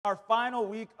Our final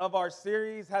week of our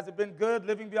series. Has it been good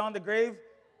living beyond the grave?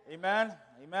 Amen.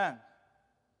 Amen.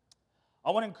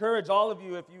 I want to encourage all of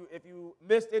you, if you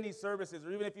missed any services,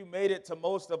 or even if you made it to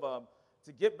most of them,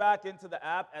 to get back into the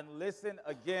app and listen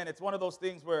again. It's one of those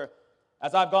things where,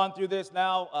 as I've gone through this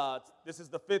now, this is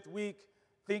the fifth week,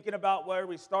 thinking about where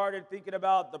we started, thinking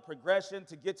about the progression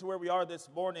to get to where we are this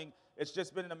morning. It's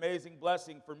just been an amazing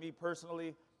blessing for me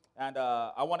personally, and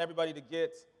I want everybody to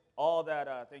get all that,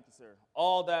 thank you, sir,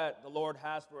 all that the Lord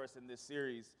has for us in this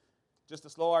series, just to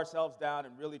slow ourselves down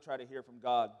and really try to hear from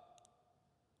God.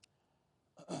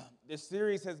 This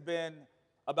series has been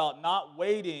about not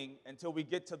waiting until we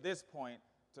get to this point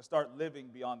to start living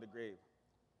beyond the grave.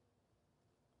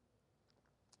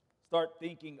 Start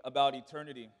thinking about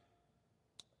eternity.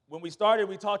 When we started,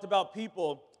 we talked about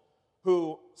people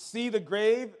who see the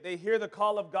grave, they hear the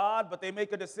call of God, but they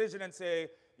make a decision and say,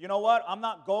 you know what, I'm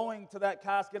not going to that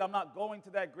casket, I'm not going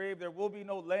to that grave, there will be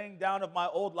no laying down of my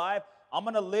old life, I'm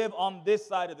going to live on this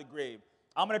side of the grave.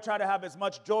 I'm going to try to have as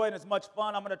much joy and as much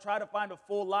fun, I'm going to try to find a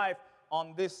full life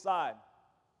on this side.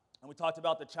 And we talked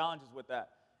about the challenges with that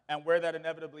and where that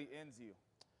inevitably ends you.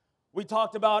 We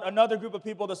talked about another group of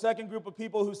people, the second group of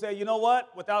people who say, you know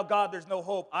what, without God there's no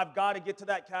hope. I've got to get to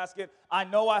that casket. I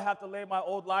know I have to lay my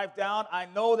old life down. I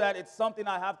know that it's something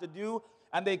I have to do.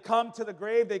 And they come to the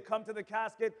grave, they come to the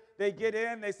casket, they get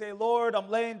in, they say, Lord, I'm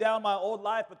laying down my old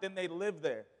life, but then they live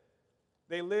there.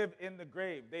 They live in the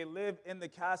grave. They live in the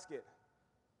casket.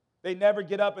 They never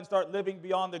get up and start living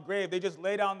beyond the grave. They just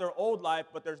lay down their old life,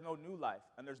 but there's no new life,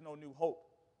 and there's no new hope.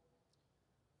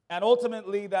 And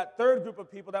ultimately, that third group of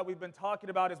people that we've been talking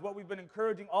about is what we've been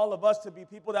encouraging all of us to be,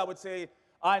 people that would say,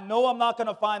 I know I'm not going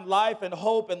to find life and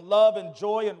hope and love and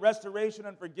joy and restoration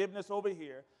and forgiveness over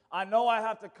here. I know I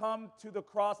have to come to the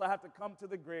cross. I have to come to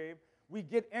the grave. We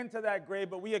get into that grave,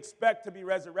 but we expect to be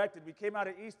resurrected. We came out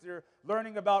of Easter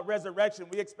learning about resurrection.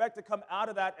 We expect to come out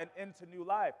of that and into new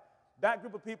life. That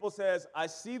group of people says, I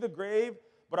see the grave,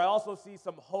 but I also see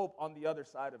some hope on the other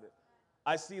side of it.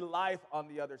 I see life on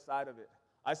the other side of it.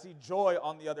 I see joy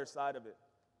on the other side of it.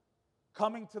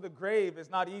 Coming to the grave is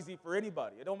not easy for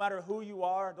anybody. It don't matter who you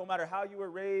are, it don't matter how you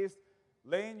were raised,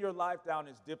 laying your life down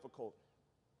is difficult.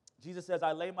 Jesus says,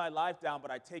 I lay my life down,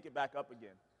 but I take it back up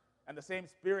again. And the same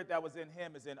spirit that was in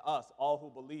him is in us, all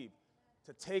who believe,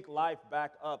 to take life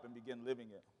back up and begin living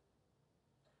it.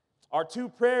 Our two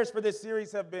prayers for this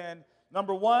series have been,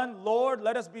 number one, Lord,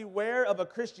 let us beware of a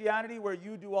Christianity where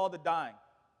you do all the dying,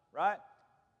 right?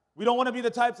 We don't want to be the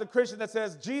types of Christian that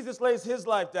says, Jesus lays his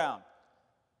life down.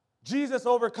 Jesus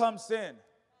overcomes sin.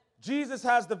 Jesus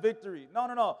has the victory.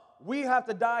 No. We have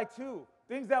to die too.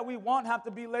 Things that we want have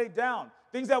to be laid down.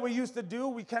 Things that we used to do,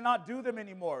 we cannot do them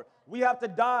anymore. We have to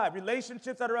die.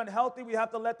 Relationships that are unhealthy, we have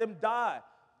to let them die.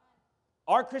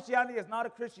 Our Christianity is not a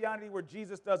Christianity where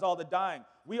Jesus does all the dying.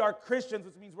 We are Christians,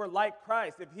 which means we're like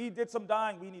Christ. If he did some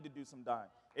dying, we need to do some dying.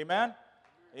 Amen?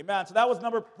 Amen. So that was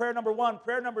prayer number one.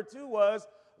 Prayer number two was,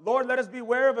 Lord, let us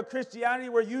beware of a Christianity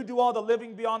where you do all the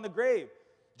living beyond the grave.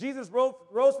 Jesus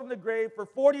rose from the grave for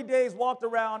 40 days, walked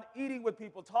around, eating with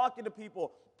people, talking to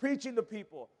people, preaching to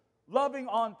people, loving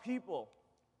on people.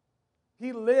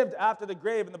 He lived after the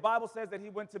grave, and the Bible says that he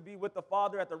went to be with the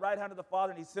Father at the right hand of the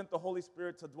Father, and he sent the Holy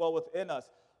Spirit to dwell within us.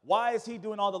 Why is he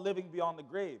doing all the living beyond the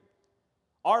grave?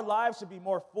 Our lives should be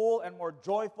more full and more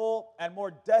joyful and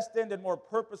more destined and more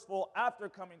purposeful after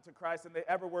coming to Christ than they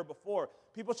ever were before.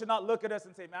 People should not look at us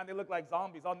and say, man, they look like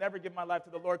zombies. I'll never give my life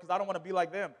to the Lord because I don't want to be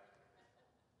like them.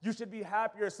 You should be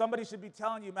happier. Somebody should be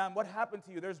telling you, man, what happened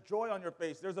to you? There's joy on your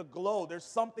face. There's a glow. There's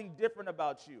something different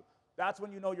about you. That's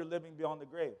when you know you're living beyond the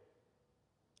grave.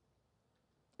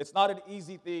 It's not an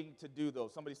easy thing to do, though.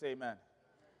 Somebody say amen.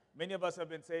 Many of us have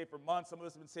been saved for months. Some of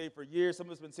us have been saved for years. Some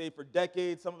of us have been saved for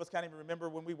decades. Some of us can't even remember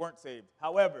when we weren't saved.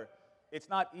 However, it's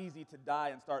not easy to die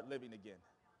and start living again.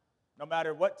 No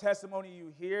matter what testimony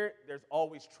you hear, there's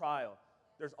always trial.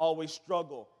 There's always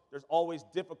struggle. There's always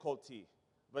difficulty.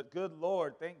 But good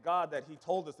Lord, thank God that he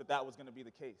told us that that was going to be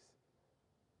the case.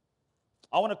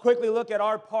 I want to quickly look at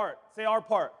our part. Say our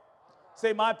part.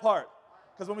 Say my part.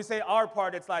 Because when we say our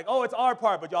part, it's like, oh, it's our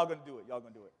part, but y'all going to do it. Y'all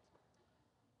going to do it.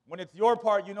 When it's your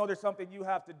part, you know there's something you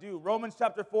have to do. Romans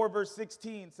chapter 4, verse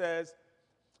 16 says,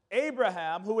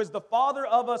 Abraham, who is the father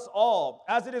of us all,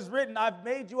 as it is written, I've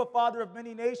made you a father of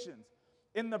many nations.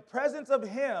 In the presence of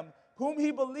him whom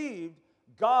he believed,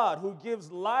 God, who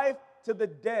gives life to the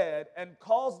dead and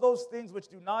calls those things which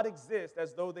do not exist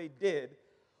as though they did,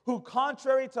 who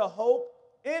contrary to hope,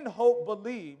 in hope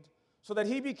believed, so that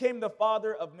he became the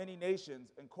father of many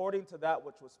nations, according to that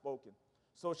which was spoken.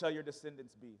 So shall your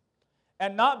descendants be.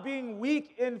 And not being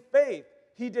weak in faith,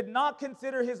 he did not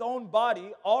consider his own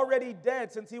body already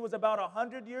dead since he was about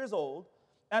 100 years old,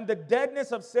 and the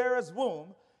deadness of Sarah's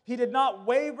womb. He did not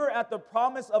waver at the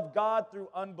promise of God through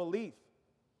unbelief,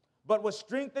 but was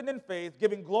strengthened in faith,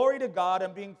 giving glory to God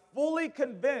and being fully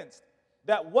convinced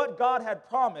that what God had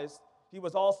promised, he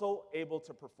was also able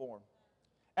to perform.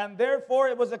 And therefore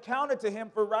it was accounted to him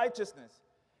for righteousness.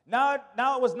 Now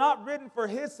it was not written for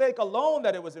his sake alone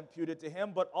that it was imputed to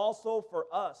him, but also for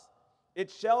us. It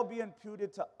shall be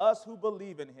imputed to us who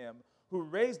believe in him, who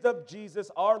raised up Jesus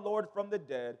our Lord from the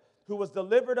dead, who was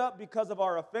delivered up because of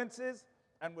our offenses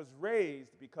and was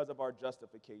raised because of our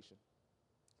justification.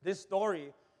 This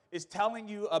story is telling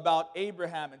you about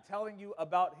Abraham and telling you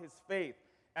about his faith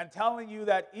and telling you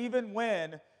that even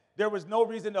when there was no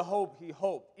reason to hope, he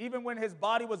hoped. Even when his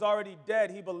body was already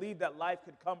dead, he believed that life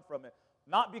could come from it.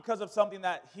 Not because of something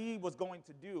that he was going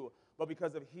to do, but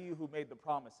because of he who made the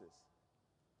promises.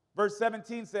 Verse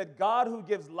 17 said, God who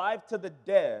gives life to the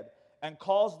dead and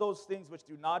calls those things which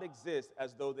do not exist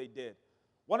as though they did.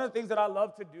 One of the things that I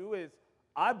love to do is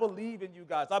I believe in you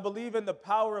guys. I believe in the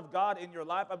power of God in your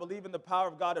life. I believe in the power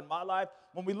of God in my life.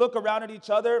 When we look around at each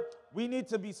other, we need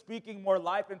to be speaking more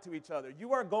life into each other.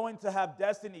 You are going to have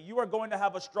destiny. You are going to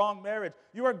have a strong marriage.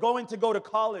 You are going to go to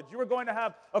college. You are going to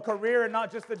have a career and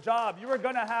not just a job. You are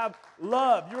going to have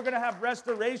love. You are going to have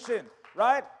restoration,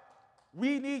 right?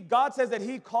 God says that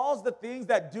he calls the things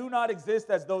that do not exist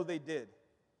as though they did.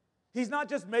 He's not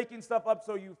just making stuff up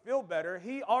so you feel better.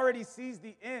 He already sees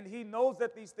the end. He knows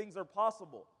that these things are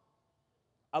possible.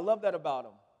 I love that about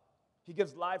him. He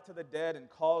gives life to the dead and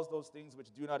calls those things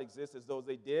which do not exist as though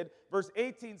they did. Verse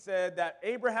 18 said that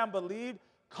Abraham believed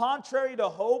contrary to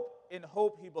hope, in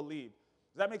hope he believed.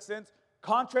 Does that make sense?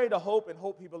 Contrary to hope, in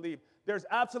hope he believed. There's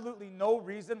absolutely no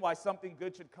reason why something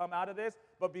good should come out of this,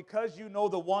 but because you know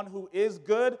the one who is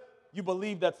good, you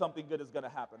believe that something good is going to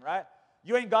happen, right?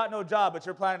 You ain't got no job, but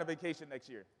you're planning a vacation next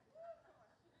year.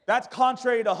 That's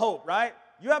contrary to hope, right?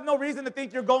 You have no reason to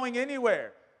think you're going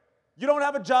anywhere. You don't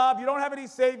have a job. You don't have any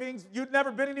savings. You've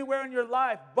never been anywhere in your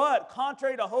life. But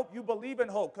contrary to hope, you believe in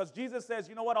hope because Jesus says,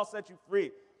 you know what? I'll set you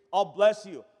free. I'll bless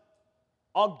you.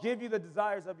 I'll give you the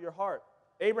desires of your heart.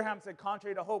 Abraham said,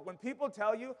 contrary to hope. When people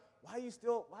tell you, why are you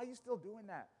still doing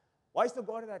that? Why are you still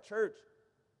going to that church?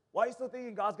 Why are you still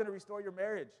thinking God's going to restore your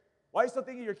marriage? Why are you still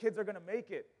thinking your kids are going to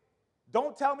make it?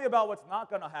 Don't tell me about what's not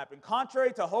going to happen.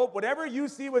 Contrary to hope, whatever you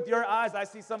see with your eyes, I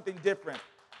see something different.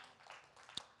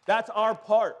 That's our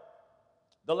part.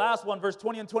 The last one, verse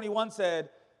 20 and 21 said,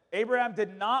 Abraham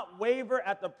did not waver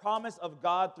at the promise of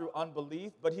God through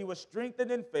unbelief, but he was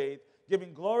strengthened in faith,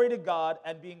 giving glory to God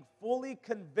and being fully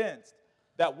convinced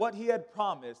that what he had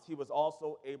promised, he was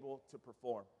also able to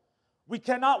perform. We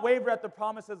cannot waver at the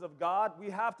promises of God.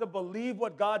 We have to believe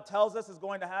what God tells us is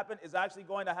going to happen is actually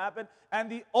going to happen. And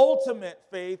the ultimate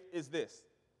faith is this.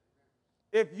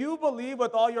 If you believe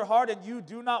with all your heart and you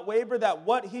do not waver that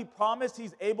what he promised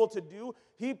he's able to do,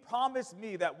 he promised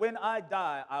me that when I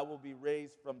die, I will be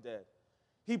raised from dead.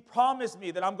 He promised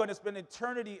me that I'm going to spend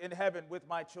eternity in heaven with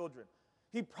my children.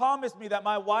 He promised me that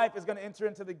my wife is going to enter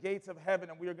into the gates of heaven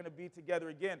and we are going to be together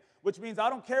again, which means I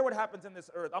don't care what happens in this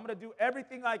earth. I'm going to do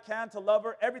everything I can to love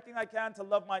her, everything I can to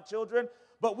love my children,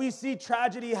 but we see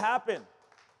tragedy happen.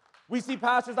 We see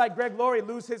pastors like Greg Laurie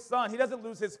lose his son. He doesn't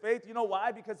lose his faith. You know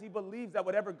why? Because he believes that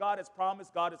whatever God has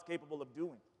promised, God is capable of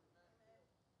doing.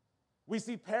 We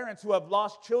see parents who have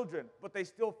lost children, but they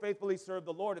still faithfully serve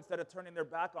the Lord instead of turning their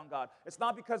back on God. It's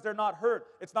not because they're not hurt.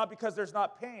 It's not because there's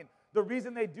not pain. The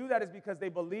reason they do that is because they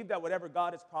believe that whatever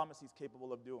God has promised, he's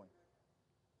capable of doing.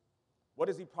 What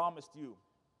has he promised you?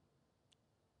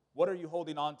 What are you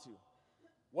holding on to?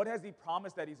 What has he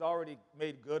promised that he's already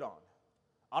made good on?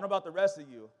 I don't know about the rest of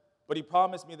you, but he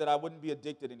promised me that I wouldn't be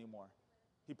addicted anymore.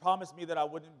 He promised me that I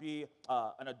wouldn't be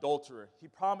an adulterer. He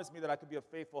promised me that I could be a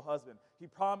faithful husband. He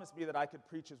promised me that I could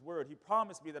preach his word. He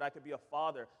promised me that I could be a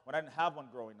father when I didn't have one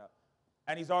growing up.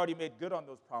 And he's already made good on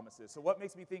those promises. So what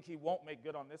makes me think he won't make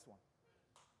good on this one?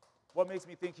 What makes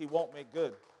me think he won't make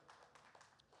good?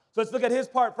 So let's look at his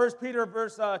part. 1 Peter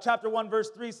chapter 1, verse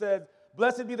 3 says,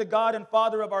 Blessed be the God and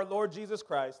Father of our Lord Jesus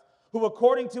Christ, who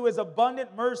according to his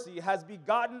abundant mercy has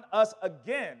begotten us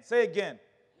again. Say again.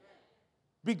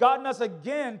 Begotten us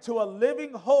again to a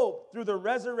living hope through the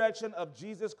resurrection of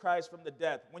Jesus Christ from the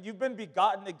dead. When you've been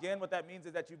begotten again, what that means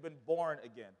is that you've been born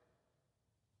again.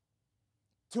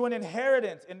 To an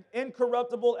inheritance,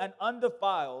 incorruptible and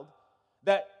undefiled,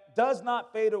 that does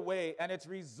not fade away, and it's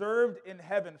reserved in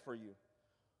heaven for you.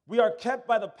 We are kept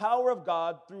by the power of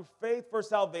God through faith for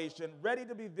salvation, ready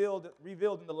to be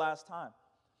revealed in the last time.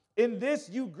 In this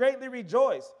you greatly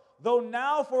rejoice, though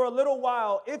now for a little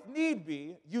while, if need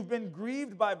be, you've been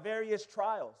grieved by various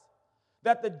trials,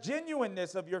 that the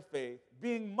genuineness of your faith,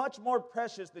 being much more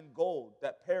precious than gold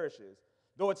that perishes,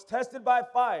 though it's tested by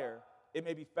fire, it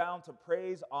may be found to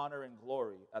praise, honor, and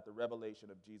glory at the revelation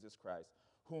of Jesus Christ,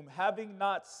 whom having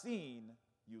not seen,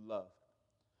 you love.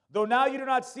 Though now you do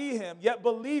not see him, yet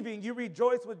believing you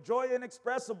rejoice with joy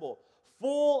inexpressible,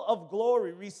 full of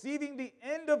glory, receiving the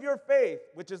end of your faith,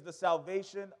 which is the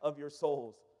salvation of your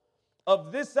souls.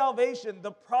 Of this salvation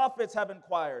the prophets have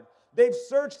inquired. They've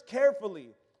searched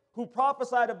carefully, who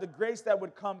prophesied of the grace that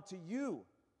would come to you,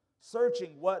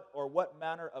 searching what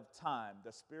manner of time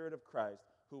the Spirit of Christ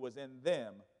who was in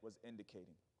them was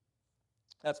indicating.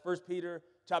 That's 1 Peter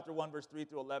chapter 1, verse 3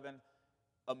 through 11.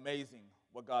 Amazing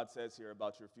what God says here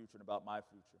about your future and about my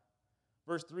future.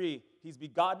 Verse 3, he's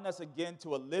begotten us again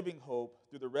to a living hope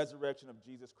through the resurrection of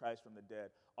Jesus Christ from the dead.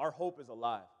 Our hope is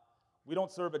alive. We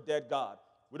don't serve a dead God.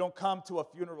 We don't come to a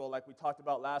funeral like we talked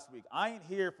about last week. I ain't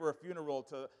here for a funeral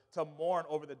to mourn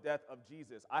over the death of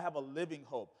Jesus. I have a living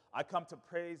hope. I come to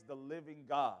praise the living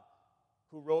God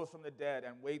who rose from the dead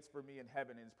and waits for me in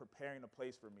heaven and is preparing a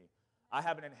place for me. I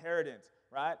have an inheritance,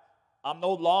 right? I'm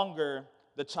no longer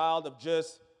the child of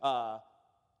just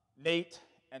Nate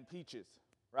and Peaches,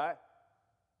 right?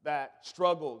 That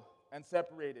struggled and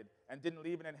separated and didn't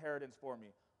leave an inheritance for me.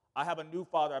 I have a new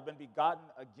father. I've been begotten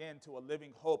again to a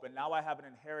living hope, and now I have an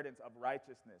inheritance of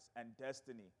righteousness and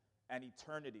destiny and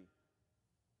eternity.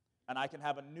 And I can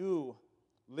have a new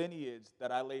lineage that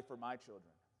I lay for my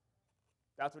children.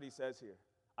 That's what he says here.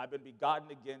 I've been begotten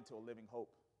again to a living hope.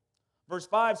 Verse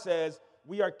 5 says,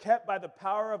 we are kept by the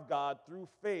power of God through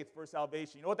faith for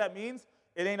salvation. You know what that means?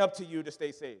 It ain't up to you to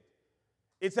stay saved.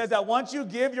 It says that once you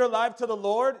give your life to the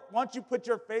Lord, once you put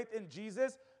your faith in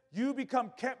Jesus, you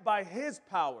become kept by his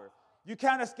power. You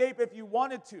can't escape if you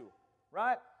wanted to,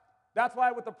 right? That's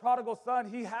why with the prodigal son,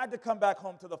 he had to come back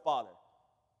home to the Father.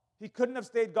 He couldn't have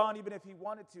stayed gone even if he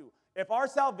wanted to. If our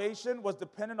salvation was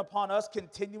dependent upon us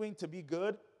continuing to be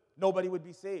good, nobody would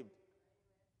be saved.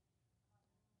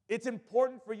 It's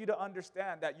important for you to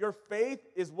understand that your faith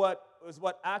is what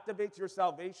activates your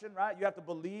salvation, right? You have to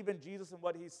believe in Jesus and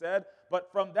what he said.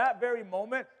 But from that very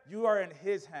moment, you are in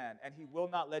his hand, and he will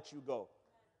not let you go.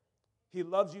 He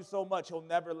loves you so much, he'll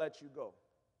never let you go.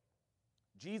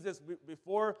 Jesus,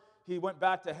 before he went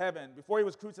back to heaven, before he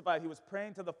was crucified, he was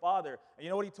praying to the Father. And you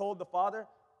know what he told the Father?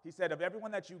 He said, of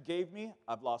everyone that you gave me,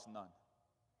 I've lost none.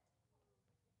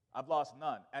 I've lost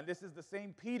none. And this is the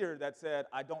same Peter that said,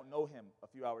 I don't know him a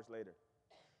few hours later.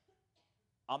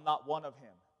 I'm not one of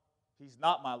him. He's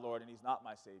not my Lord and he's not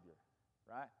my Savior,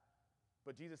 right?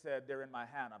 But Jesus said, they're in my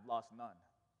hand. I've lost none.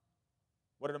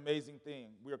 What an amazing thing.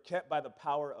 We are kept by the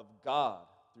power of God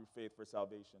through faith for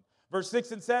salvation. Verse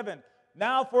 6 and 7,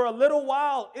 now for a little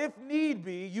while, if need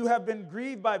be, you have been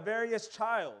grieved by various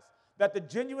trials, that the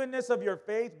genuineness of your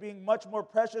faith, being much more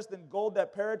precious than gold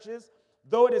that perishes,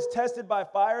 though it is tested by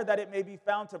fire, that it may be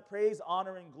found to praise,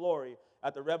 honor, and glory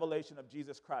at the revelation of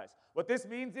Jesus Christ. What this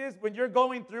means is when you're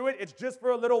going through it, it's just for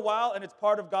a little while and it's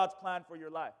part of God's plan for your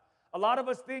life. A lot of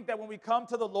us think that when we come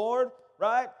to the Lord,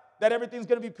 right, that everything's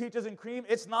going to be peaches and cream.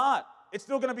 It's not. It's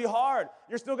still going to be hard.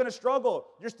 You're still going to struggle.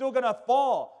 You're still going to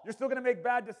fall. You're still going to make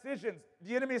bad decisions.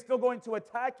 The enemy is still going to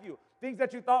attack you. Things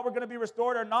that you thought were going to be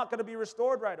restored are not going to be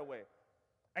restored right away.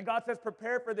 And God says,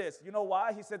 prepare for this. You know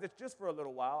why? He says, it's just for a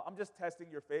little while. I'm just testing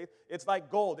your faith. It's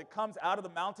like gold. It comes out of the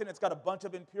mountain. It's got a bunch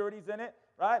of impurities in it,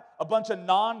 right? A bunch of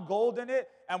non-gold in it.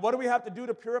 And what do we have to do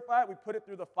to purify it? We put it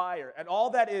through the fire. And all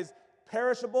that is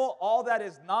perishable, all that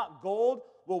is not gold,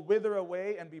 will wither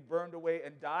away and be burned away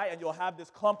and die. And you'll have this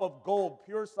clump of gold,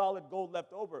 pure solid gold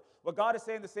left over. What God is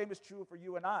saying, the same is true for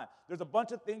you and I. There's a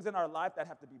bunch of things in our life that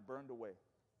have to be burned away.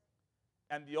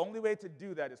 And the only way to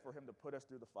do that is for him to put us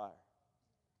through the fire.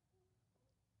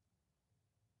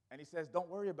 And he says, don't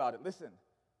worry about it. Listen,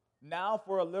 now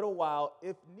for a little while,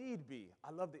 if need be.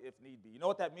 I love the if need be. You know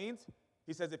what that means?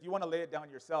 He says, if you want to lay it down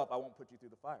yourself, I won't put you through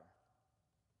the fire.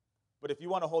 But if you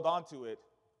want to hold on to it,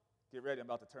 get ready. I'm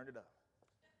about to turn it up.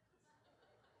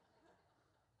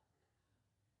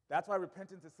 That's why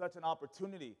repentance is such an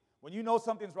opportunity. When you know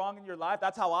something's wrong in your life,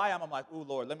 that's how I am. I'm like, ooh,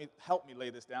 Lord, help me lay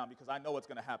this down because I know what's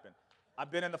going to happen.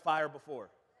 I've been in the fire before.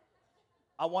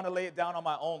 I want to lay it down on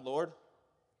my own, Lord.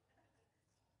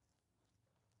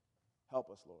 Help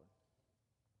us, Lord.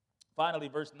 Finally,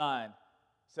 verse 9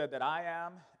 said that I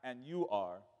am and you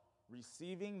are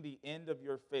receiving the end of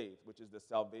your faith, which is the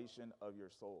salvation of your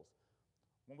souls.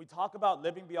 When we talk about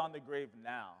living beyond the grave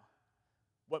now,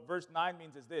 what verse 9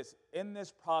 means is this. In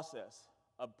this process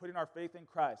of putting our faith in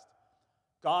Christ,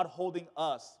 God holding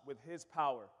us with his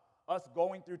power, us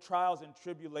going through trials and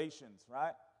tribulations,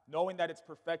 right? knowing that it's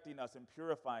perfecting us and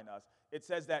purifying us. It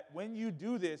says that when you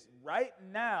do this, right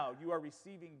now, you are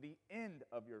receiving the end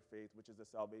of your faith, which is the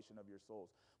salvation of your souls.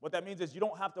 What that means is you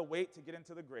don't have to wait to get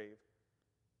into the grave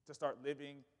to start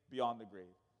living beyond the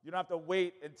grave. You don't have to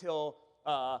wait until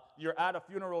you're at a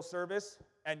funeral service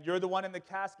and you're the one in the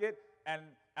casket and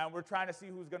we're trying to see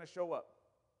who's going to show up.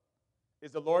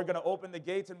 Is the Lord going to open the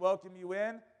gates and welcome you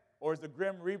in, or is the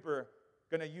grim reaper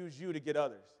going to use you to get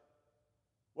others?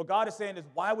 What God is saying is,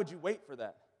 why would you wait for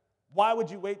that? Why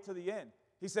would you wait till the end?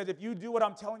 He said, if you do what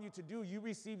I'm telling you to do, you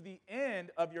receive the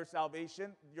end of your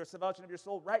salvation of your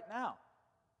soul right now.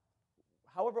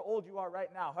 However old you are right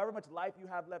now, however much life you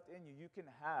have left in you, you can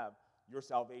have your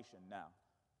salvation now.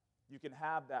 You can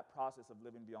have that process of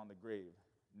living beyond the grave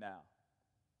now.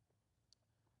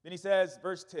 Then he says,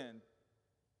 verse 10,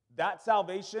 that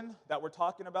salvation that we're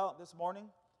talking about this morning,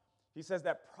 he says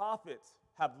that prophets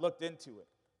have looked into it.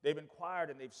 They've inquired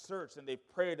and they've searched and they've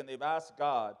prayed and they've asked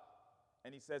God.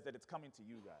 And he says that it's coming to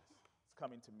you guys. It's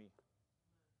coming to me.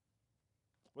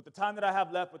 With the time that I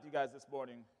have left with you guys this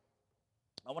morning,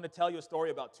 I want to tell you a story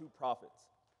about two prophets.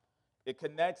 It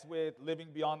connects with living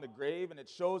beyond the grave, and it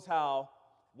shows how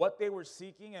what they were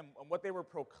seeking and what they were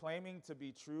proclaiming to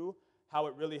be true, how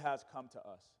it really has come to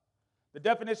us. The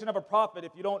definition of a prophet,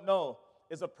 if you don't know,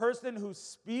 is a person who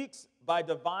speaks by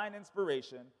divine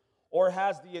inspiration or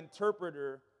has the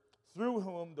interpreter through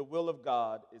whom the will of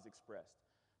God is expressed.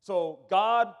 So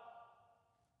God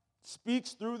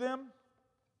speaks through them,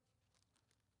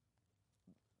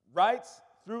 writes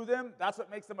through them. That's what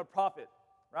makes them a prophet,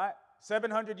 right?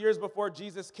 700 years before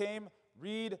Jesus came,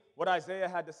 read what Isaiah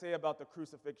had to say about the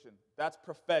crucifixion. That's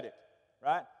prophetic,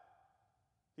 right?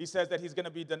 He says that he's going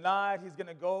to be denied. He's going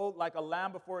to go like a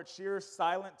lamb before its shears,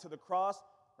 silent to the cross,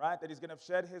 right? That he's going to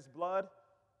shed his blood.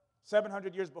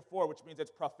 700 years before, which means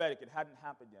it's prophetic. It hadn't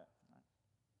happened yet.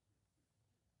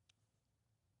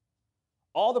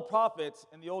 All the prophets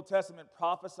in the Old Testament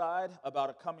prophesied about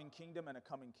a coming kingdom and a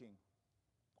coming king.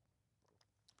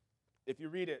 If you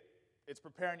read it, it's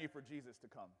preparing you for Jesus to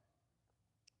come.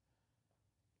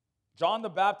 John the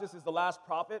Baptist is the last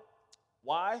prophet.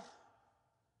 Why?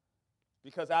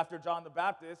 Because after John the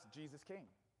Baptist, Jesus came.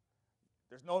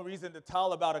 There's no reason to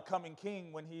tell about a coming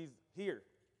king when he's here.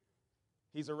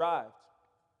 He's arrived.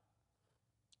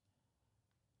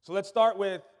 So let's start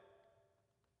with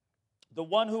the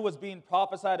one who was being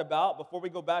prophesied about. Before we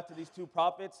go back to these two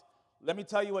prophets, let me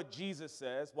tell you what Jesus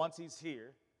says once he's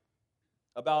here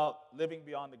about living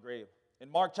beyond the grave.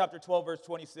 In Mark chapter 12, verse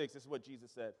 26, this is what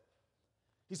Jesus said.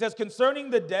 He says, concerning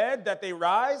the dead that they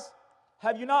rise,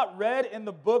 have you not read in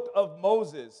the book of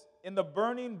Moses, in the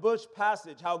burning bush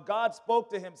passage, how God spoke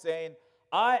to him saying,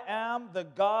 I am the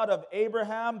God of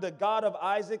Abraham, the God of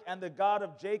Isaac, and the God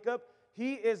of Jacob.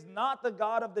 He is not the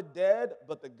God of the dead,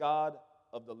 but the God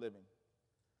of the living.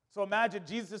 So imagine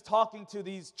Jesus is talking to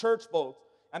these church folks,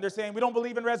 and they're saying, we don't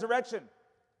believe in resurrection.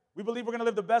 We believe we're going to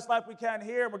live the best life we can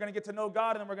here, and we're going to get to know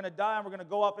God, and then we're going to die, and we're going to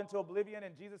go off into oblivion.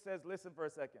 And Jesus says, listen for a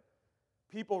second.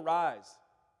 People rise.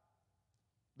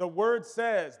 The word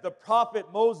says, the prophet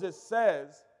Moses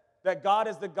says, that God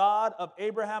is the God of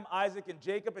Abraham, Isaac, and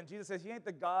Jacob. And Jesus says he ain't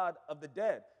the God of the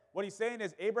dead. What he's saying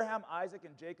is Abraham, Isaac,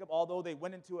 and Jacob, although they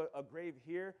went into a grave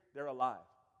here, they're alive.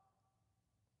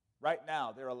 Right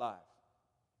now, they're alive.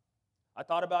 I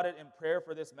thought about it in prayer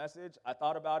for this message. I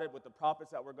thought about it with the prophets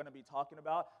that we're going to be talking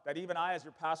about, that even I, as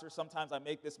your pastor, sometimes I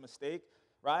make this mistake,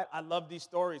 right? I love these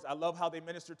stories. I love how they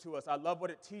minister to us. I love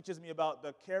what it teaches me about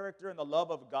the character and the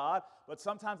love of God. But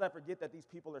sometimes I forget that these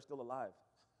people are still alive.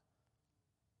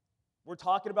 We're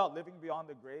talking about living beyond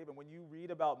the grave, and when you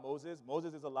read about Moses,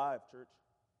 Moses is alive, church.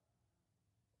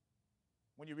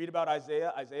 When you read about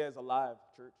Isaiah, Isaiah is alive,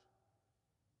 church.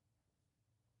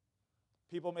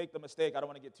 People make the mistake, I don't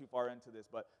want to get too far into this,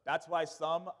 but that's why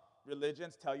some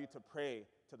religions tell you to pray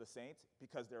to the saints,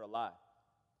 because they're alive.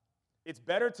 It's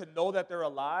better to know that they're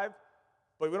alive,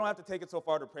 but we don't have to take it so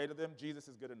far to pray to them. Jesus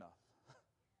is good enough.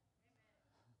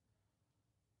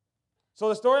 So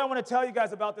the story I want to tell you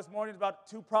guys about this morning is about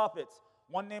two prophets,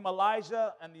 one named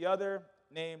Elijah and the other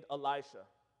named Elisha.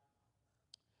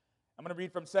 I'm going to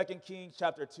read from 2 Kings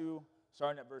chapter 2,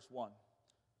 starting at verse 1.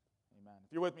 Amen.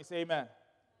 If you're with me, say amen.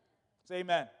 Say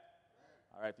amen.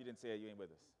 All right, if you didn't say it, you ain't with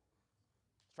us.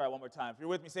 Let's try it one more time. If you're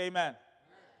with me, say amen.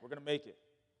 We're going to make it.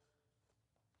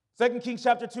 2 Kings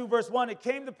chapter 2, verse 1, it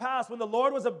came to pass when the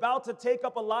Lord was about to take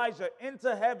up Elijah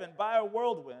into heaven by a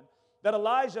whirlwind, that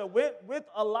Elijah went with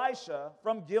Elisha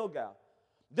from Gilgal.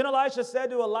 Then Elisha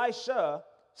said to Elisha,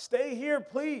 stay here,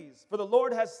 please, for the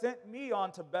Lord has sent me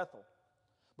on to Bethel.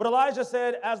 But Elijah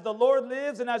said, as the Lord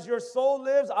lives and as your soul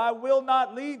lives, I will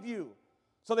not leave you.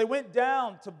 So they went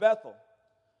down to Bethel.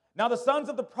 Now the sons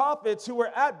of the prophets who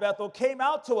were at Bethel came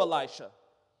out to Elisha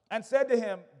and said to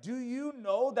him, do you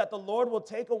know that the Lord will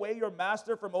take away your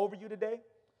master from over you today?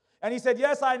 And he said,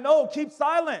 yes, I know. Keep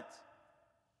silent.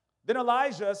 Then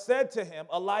Elijah said to him,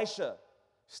 Elisha,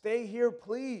 stay here,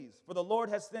 please, for the Lord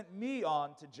has sent me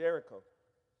on to Jericho.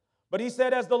 But he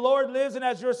said, as the Lord lives and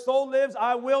as your soul lives,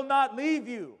 I will not leave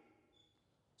you.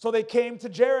 So they came to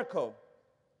Jericho.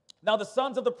 Now the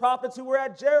sons of the prophets who were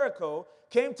at Jericho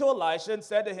came to Elisha and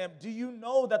said to him, do you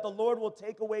know that the Lord will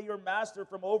take away your master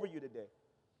from over you today?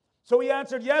 So he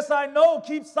answered, yes, I know.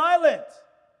 Keep silent.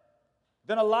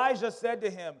 Then Elijah said to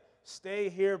him, stay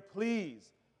here,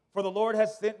 please, for the Lord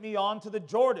has sent me on to the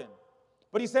Jordan.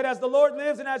 But he said, as the Lord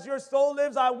lives and as your soul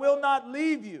lives, I will not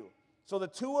leave you. So the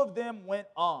two of them went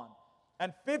on,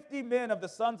 and 50 men of the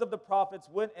sons of the prophets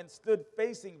went and stood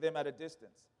facing them at a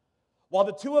distance, while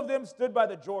the two of them stood by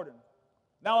the Jordan.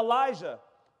 Now Elijah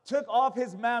took off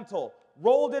his mantle,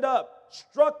 rolled it up,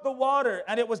 struck the water,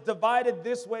 and it was divided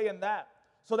this way and that,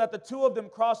 so that the two of them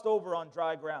crossed over on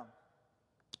dry ground.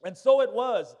 And so it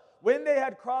was, when they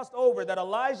had crossed over, that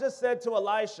Elijah said to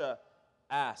Elisha,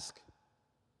 ask,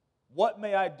 what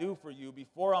may I do for you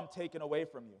before I'm taken away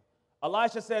from you?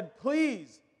 Elisha said,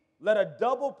 please let a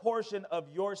double portion of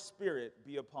your spirit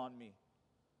be upon me.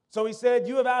 So he said,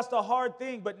 you have asked a hard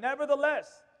thing, but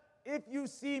nevertheless, if you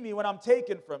see me when I'm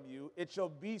taken from you, it shall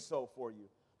be so for you.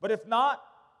 But if not,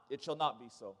 it shall not be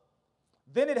so.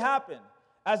 Then it happened,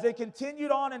 as they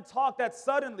continued on and talked, that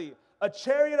suddenly a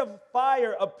chariot of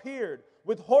fire appeared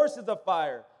with horses of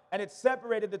fire, and it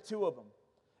separated the two of them.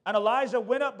 And Elijah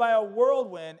went up by a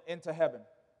whirlwind into heaven.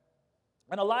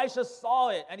 And Elisha saw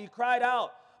it, and he cried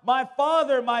out, my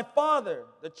father,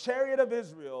 the chariot of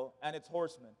Israel and its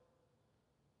horsemen.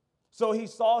 So he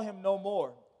saw him no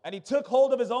more. And he took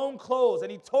hold of his own clothes,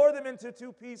 and he tore them into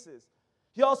two pieces.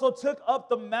 He also took up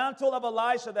the mantle of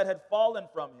Elisha that had fallen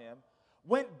from him,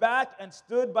 went back and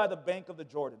stood by the bank of the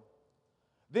Jordan.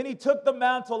 Then he took the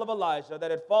mantle of Elijah that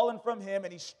had fallen from him,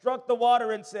 and he struck the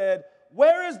water and said,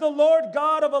 where is the Lord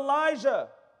God of Elijah?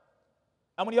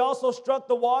 And when he also struck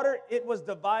the water, it was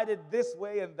divided this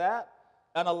way and that,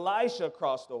 and Elisha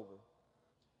crossed over.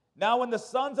 Now when the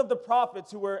sons of the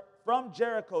prophets who were from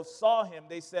Jericho saw him,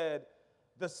 they said,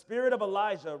 the spirit of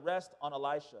Elijah rests on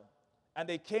Elisha. And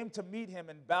they came to meet him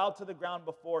and bowed to the ground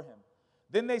before him.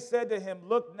 Then they said to him,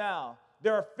 look now,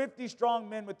 there are 50 strong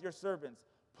men with your servants.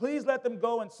 Please let them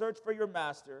go and search for your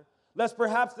master, lest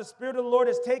perhaps the Spirit of the Lord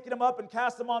has taken him up and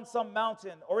cast him on some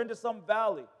mountain or into some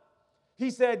valley. He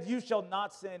said, you shall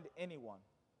not send anyone.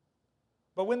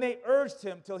 But when they urged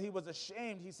him till he was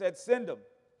ashamed, he said, send him.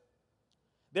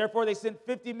 Therefore they sent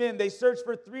 50 men. They searched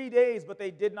for 3 days, but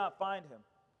they did not find him.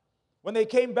 When they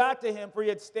came back to him, for he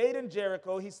had stayed in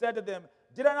Jericho, he said to them,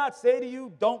 did I not say to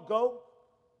you, don't go?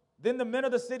 Then the men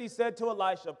of the city said to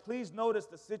Elisha, please notice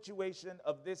the situation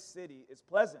of this city is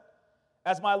pleasant,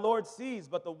 as my Lord sees,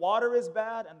 but the water is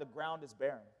bad and the ground is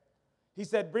barren. He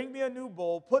said, bring me a new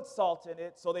bowl, put salt in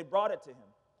it. So they brought it to him.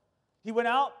 He went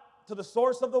out to the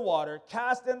source of the water,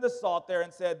 cast in the salt there,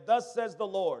 and said, thus says the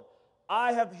Lord,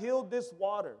 I have healed this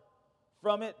water.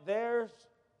 From it there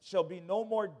shall be no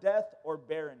more death or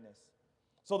barrenness.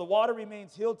 So the water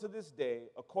remains healed to this day,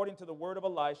 according to the word of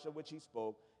Elisha, which he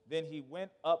spoke. Then he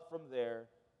went up from there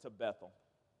to Bethel.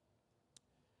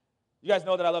 You guys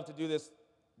know that I love to do this,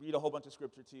 read a whole bunch of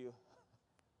scripture to you.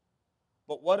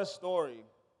 But what a story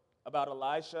about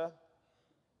Elisha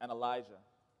and Elijah.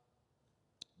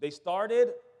 They started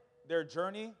their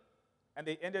journey, and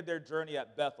they ended their journey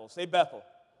at Bethel. Say Bethel.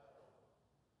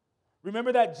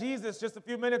 Remember that Jesus, just a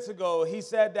few minutes ago, he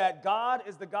said that God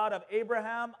is the God of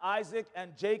Abraham, Isaac,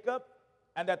 and Jacob,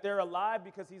 and that they're alive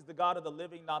because he's the God of the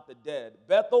living, not the dead.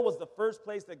 Bethel was the first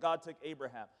place that God took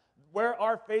Abraham. Where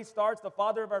our faith starts, the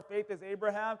father of our faith is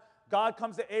Abraham. God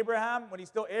comes to Abraham when he's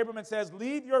still Abram and says,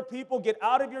 leave your people, get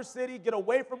out of your city, get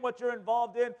away from what you're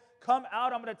involved in, come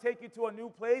out, I'm going to take you to a new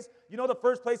place. You know the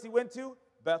first place he went to?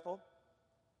 Bethel.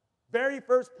 Very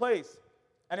first place.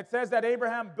 And it says that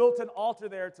Abraham built an altar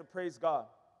there to praise God.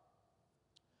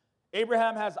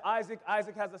 Abraham has Isaac.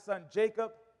 Isaac has a son,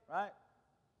 Jacob, right?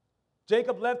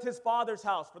 Jacob left his father's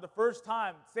house for the first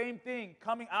time. Same thing,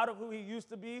 coming out of who he used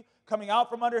to be, coming out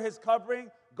from under his covering,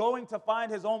 going to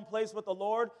find his own place with the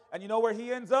Lord. And you know where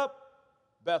he ends up?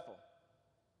 Bethel.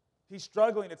 He's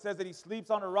struggling. It says that he sleeps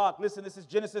on a rock. Listen, this is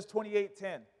Genesis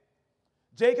 28:10.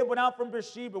 Jacob went out from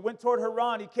Beersheba, went toward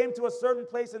Haran. He came to a certain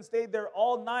place and stayed there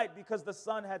all night because the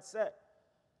sun had set.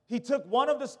 He took one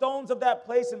of the stones of that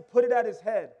place and put it at his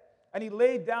head, and he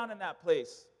laid down in that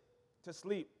place to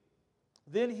sleep.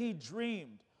 Then he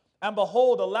dreamed, and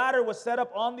behold, a ladder was set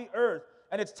up on the earth,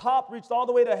 and its top reached all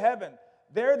the way to heaven.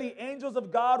 there the angels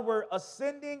of God were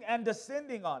ascending and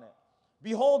descending on it.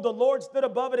 Behold, the Lord stood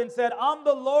above it and said, I'm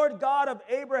the Lord God of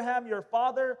Abraham your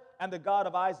father and the God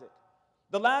of Isaac.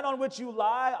 The land on which you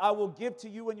lie I will give to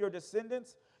you and your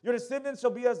descendants. Your descendants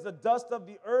shall be as the dust of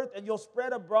the earth, and you'll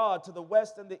spread abroad to the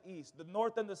west and the east, the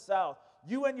north and the south.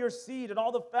 You and your seed and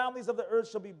all the families of the earth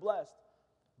shall be blessed.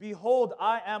 Behold,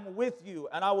 I am with you,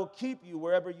 and I will keep you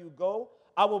wherever you go.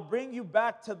 I will bring you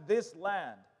back to this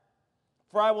land,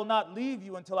 for I will not leave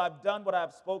you until I've done what I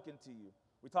have spoken to you.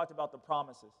 We talked about the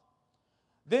promises.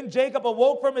 Then Jacob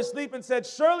awoke from his sleep and said,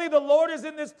 surely the Lord is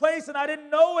in this place, and I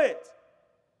didn't know it.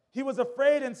 He was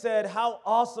afraid and said, how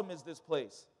awesome is this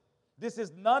place? This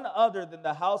is none other than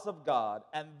the house of God,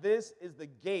 and this is the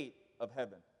gate of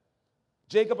heaven.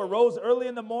 Jacob arose early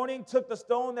in the morning, took the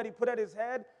stone that he put at his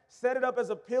head, set it up as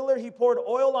a pillar. He poured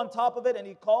oil on top of it, and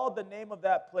he called the name of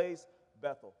that place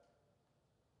Bethel.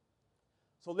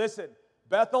 So listen,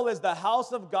 Bethel is the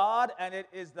house of God, and it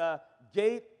is the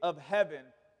gate of heaven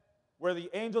where the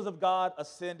angels of God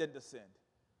ascend and descend.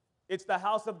 It's the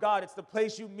house of God. It's the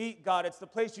place you meet God. It's the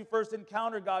place you first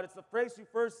encounter God. It's the place you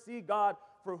first see God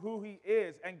for who he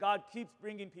is. And God keeps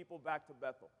bringing people back to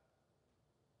Bethel.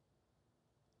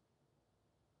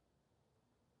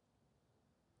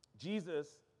 Jesus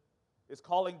is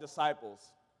calling disciples.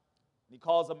 And he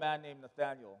calls a man named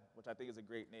Nathanael, which I think is a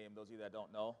great name. Those of you that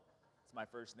don't know, it's my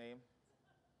first name.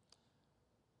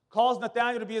 Calls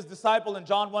Nathanael to be his disciple in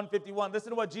John 1:51.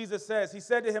 Listen to what Jesus says. He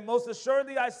said to him, most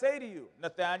assuredly I say to you,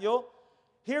 Nathanael,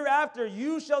 hereafter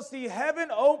you shall see heaven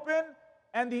open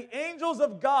and the angels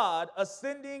of God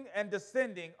ascending and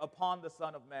descending upon the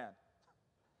Son of Man.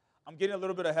 I'm getting a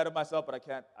little bit ahead of myself, but I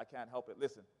can't help it.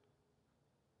 Listen.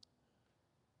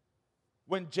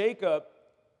 When Jacob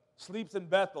sleeps in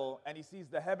Bethel and he sees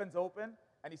the heavens open,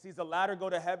 and he sees a ladder go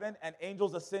to heaven and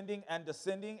angels ascending and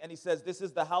descending, and he says, this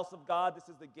is the house of God, this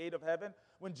is the gate of heaven.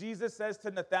 When Jesus says to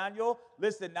Nathanael,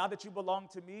 listen, now that you belong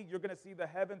to me, you're going to see the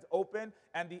heavens open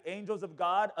and the angels of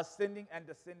God ascending and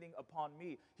descending upon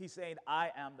me. He's saying, I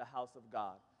am the house of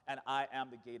God, and I am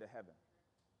the gate of heaven.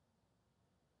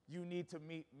 You need to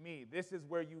meet me. This is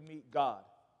where you meet God.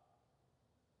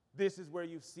 This is where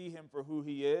you see him for who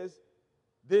he is.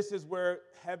 This is where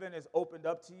heaven is opened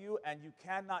up to you, and you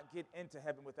cannot get into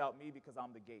heaven without me because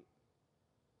I'm the gate.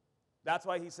 That's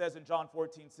why he says in John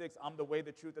 14:6, I'm the way,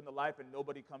 the truth, and the life, and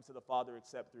nobody comes to the Father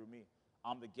except through me.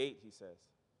 I'm the gate, he says.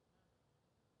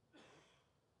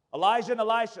 Elijah and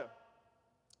Elisha,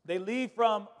 they leave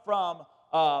from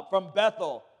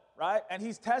Bethel, right? And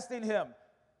he's testing him.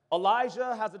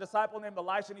 Elijah has a disciple named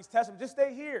Elisha, and he's testing him. Just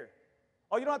stay here.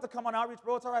 Oh, you don't have to come on outreach,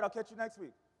 bro. It's all right. I'll catch you next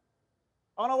week.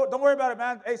 Oh, no, don't worry about it,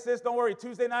 man. Hey, sis, don't worry.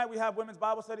 Tuesday night, we have women's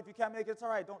Bible study. If you can't make it, it's all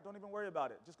right. Don't even worry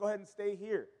about it. Just go ahead and stay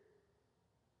here.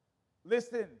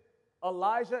 Listen,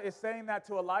 Elijah is saying that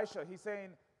to Elisha. He's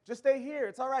saying, just stay here.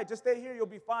 It's all right. Just stay here. You'll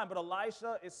be fine. But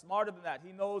Elisha is smarter than that.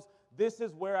 He knows this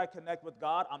is where I connect with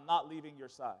God. I'm not leaving your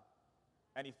side.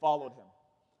 And he followed him.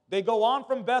 They go on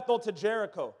from Bethel to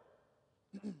Jericho.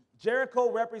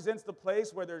 Jericho represents the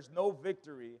place where there's no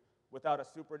victory without a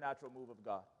supernatural move of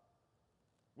God.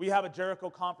 We have a Jericho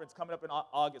conference coming up in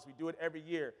August. We do it every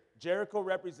year. Jericho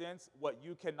represents what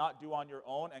you cannot do on your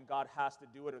own, and God has to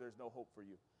do it or there's no hope for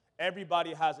you.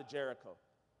 Everybody has a Jericho.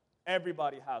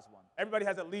 Everybody has one. Everybody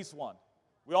has at least one.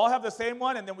 We all have the same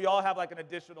one, and then we all have like an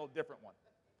additional different one.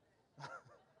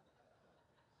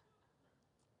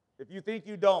 If you think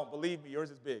you don't, believe me,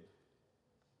 yours is big.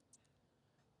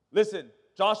 Listen,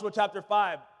 Joshua chapter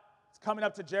 5, it's coming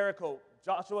up to Jericho.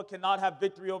 Joshua cannot have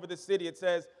victory over the city. It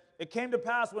says, it came to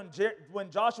pass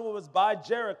when Joshua was by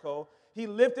Jericho, he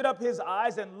lifted up his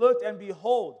eyes and looked, and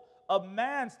behold, a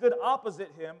man stood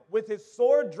opposite him with his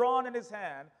sword drawn in his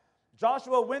hand.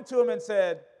 Joshua went to him and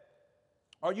said,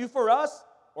 are you for us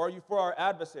or are you for our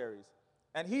adversaries?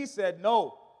 And he said,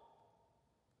 no,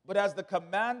 but as the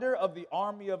commander of the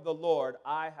army of the Lord,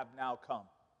 I have now come.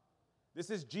 This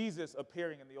is Jesus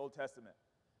appearing in the Old Testament.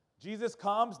 Jesus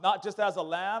comes not just as a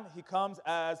lamb, he comes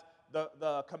as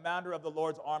the commander of the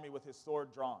Lord's army with his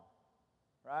sword drawn,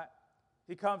 right?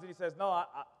 He comes and he says, no,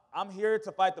 I'm here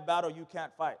to fight the battle you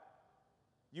can't fight.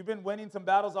 You've been winning some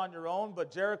battles on your own,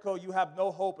 but Jericho, you have no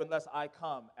hope unless I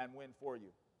come and win for you.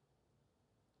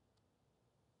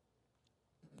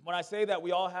 When I say that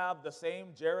we all have the same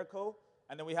Jericho,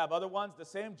 and then we have other ones, the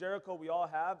same Jericho we all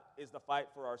have is the fight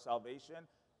for our salvation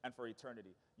and for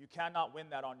eternity. You cannot win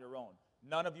that on your own.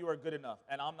 None of you are good enough,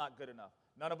 and I'm not good enough.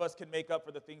 None of us can make up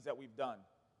for the things that we've done.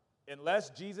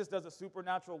 Unless Jesus does a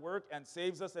supernatural work and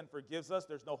saves us and forgives us,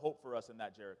 there's no hope for us in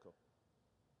that Jericho.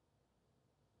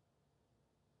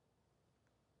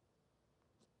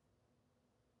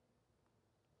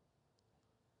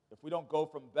 if we don't go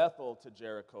from Bethel to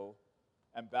Jericho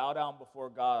and bow down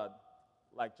before God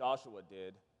like Joshua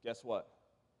did, guess what?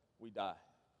 We die.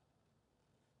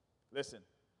 Listen,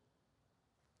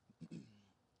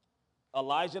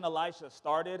 Elijah and Elisha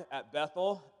started at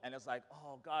Bethel, and it's like,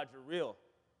 oh, God, you're real.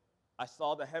 I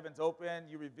saw the heavens open.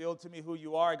 You revealed to me who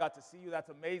you are. I got to see you. That's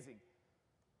amazing.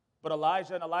 But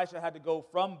Elijah and Elisha had to go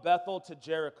from Bethel to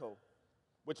Jericho,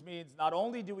 which means not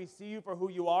only do we see you for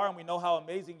who you are and we know how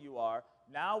amazing you are,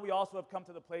 now we also have come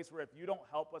to the place where if you don't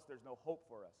help us, there's no hope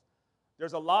for us.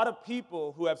 There's a lot of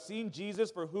people who have seen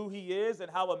Jesus for who he is and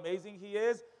how amazing he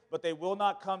is, but they will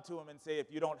not come to him and say,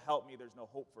 if you don't help me, there's no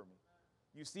hope for me.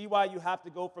 You see why you have to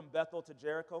go from Bethel to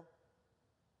Jericho?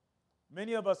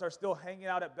 Many of us are still hanging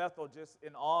out at Bethel just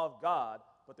in awe of God,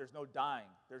 but there's no dying.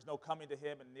 There's no coming to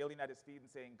him and kneeling at his feet and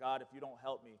saying, God, if you don't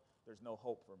help me, there's no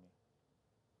hope for me.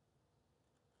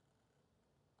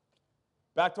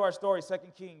 Back to our story, 2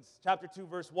 Kings chapter 2,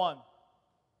 verse 1.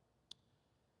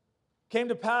 Came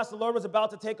to pass, the Lord was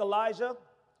about to take Elijah.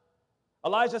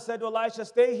 Elijah said to Elisha,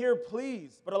 stay here,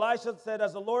 please. But Elisha said,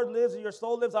 as the Lord lives and your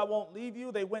soul lives, I won't leave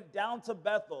you. They went down to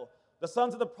Bethel. The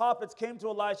sons of the prophets came to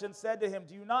Elisha and said to him,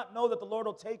 do you not know that the Lord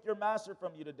will take your master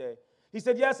from you today? He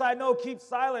said, yes, I know, keep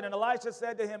silent. And Elisha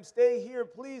said to him, stay here,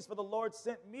 please, for the Lord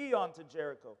sent me on to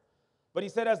Jericho. But he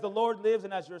said, as the Lord lives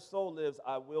and as your soul lives,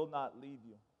 I will not leave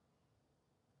you.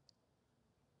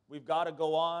 We've got to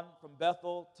go on from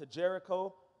Bethel to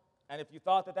Jericho. And if you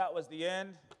thought that that was the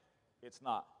end, it's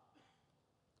not.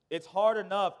 It's hard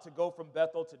enough to go from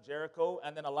Bethel to Jericho,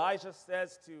 and then Elijah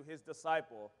says to his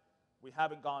disciple, we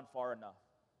haven't gone far enough.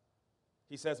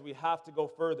 He says we have to go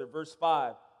further. Verse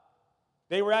 5,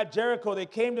 they were at Jericho. They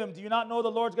came to him, do you not know the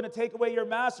Lord's going to take away your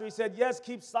master? He said, yes,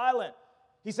 keep silent.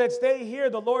 He said, stay here.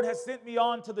 The Lord has sent me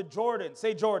on to the Jordan.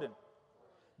 Say Jordan.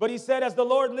 But he said, as the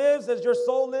Lord lives, as your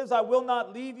soul lives, I will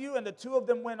not leave you. And the two of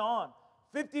them went on.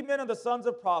 50 men of the sons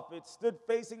of prophets stood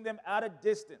facing them at a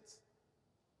distance,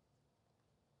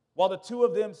 while the two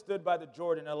of them stood by the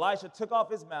Jordan. Elisha took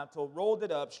off his mantle, rolled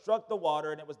it up, struck the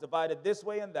water, and it was divided this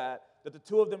way and that the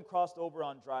two of them crossed over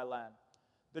on dry land.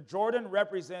 The Jordan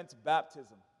represents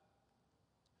baptism.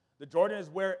 The Jordan is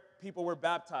where people were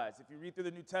baptized. If you read through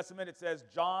the New Testament, it says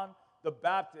John the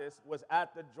Baptist was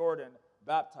at the Jordan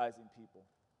baptizing people.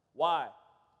 Why?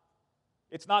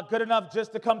 It's not good enough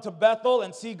just to come to Bethel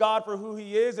and see God for who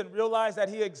he is and realize that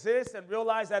he exists and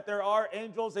realize that there are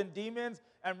angels and demons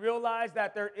and realize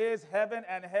that there is heaven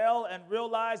and hell and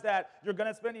realize that you're going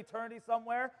to spend eternity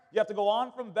somewhere. You have to go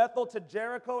on from Bethel to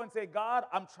Jericho and say, God,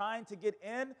 I'm trying to get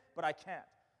in, but I can't.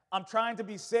 I'm trying to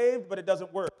be saved, but it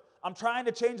doesn't work. I'm trying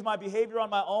to change my behavior on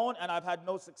my own, and I've had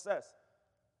no success.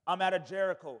 I'm at a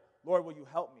Jericho. Lord, will you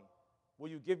help me? Will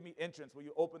you give me entrance? Will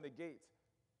you open the gates?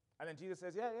 And then Jesus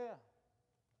says, yeah.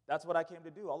 That's what I came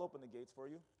to do. I'll open the gates for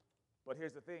you. But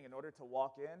here's the thing. In order to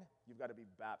walk in, you've got to be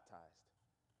baptized.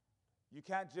 You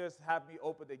can't just have me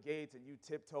open the gates and you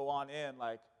tiptoe on in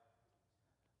like,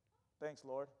 thanks,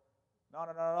 Lord.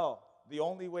 No. The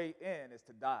only way in is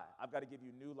to die. I've got to give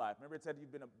you new life. Remember it said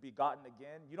you've been begotten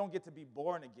again? You don't get to be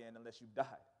born again unless you've died.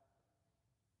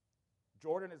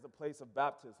 Jordan is the place of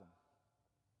baptism.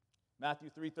 Matthew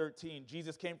 3:13,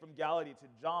 Jesus came from Galilee to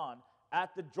John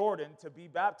at the Jordan to be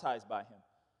baptized by him.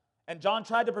 And John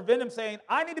tried to prevent him, saying,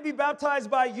 I need to be baptized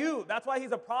by you. That's why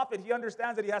he's a prophet. He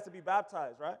understands that he has to be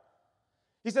baptized, right?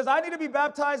 He says, I need to be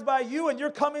baptized by you, and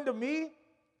you're coming to me?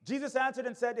 Jesus answered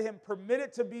and said to him, permit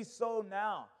it to be so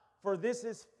now, for this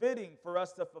is fitting for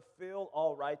us to fulfill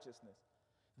all righteousness.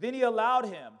 Then he allowed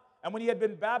him, and when he had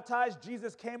been baptized,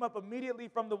 Jesus came up immediately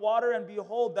from the water, and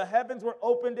behold, the heavens were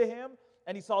opened to him,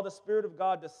 and he saw the Spirit of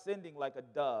God descending like a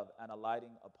dove and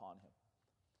alighting upon him.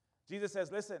 Jesus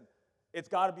says, listen, it's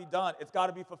got to be done. It's got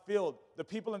to be fulfilled. The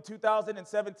people in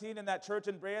 2017 in that church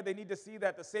in Brea, they need to see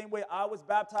that the same way I was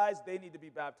baptized, they need to be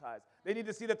baptized. They need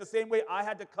to see that the same way I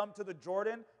had to come to the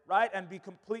Jordan, right, and be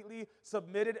completely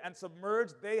submitted and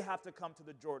submerged, they have to come to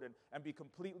the Jordan and be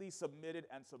completely submitted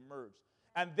and submerged.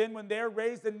 And then when they're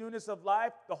raised in newness of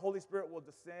life, the Holy Spirit will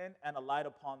descend and alight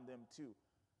upon them too.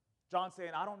 John's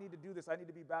saying, I don't need to do this. I need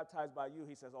to be baptized by you.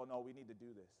 He says, oh no, we need to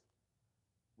do this.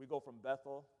 We go from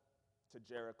Bethel to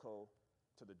Jericho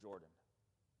to the Jordan.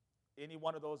 Any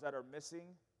one of those that are missing,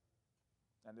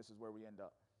 and this is where we end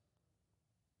up.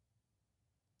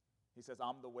 He says,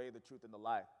 I'm the way, the truth, and the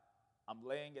life. I'm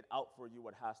laying it out for you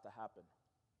what has to happen.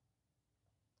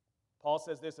 Paul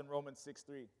says this in Romans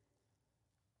 6:3.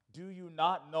 Do you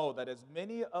not know that as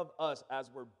many of us as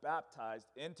were baptized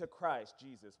into Christ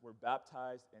Jesus were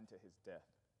baptized into his death?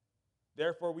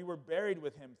 Therefore, we were buried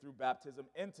with him through baptism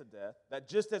into death, that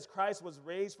just as Christ was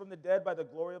raised from the dead by the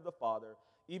glory of the Father,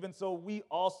 even so we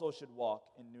also should walk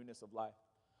in newness of life.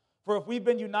 For if we've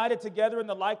been united together in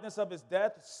the likeness of his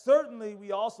death, certainly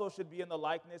we also should be in the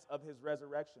likeness of his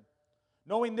resurrection.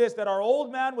 Knowing this, that our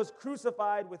old man was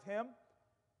crucified with him,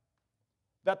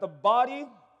 that the body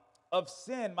of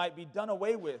sin might be done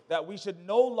away with, that we should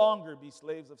no longer be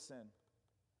slaves of sin.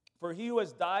 For he who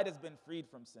has died has been freed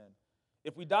from sin.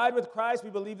 If we died with Christ,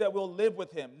 we believe that we'll live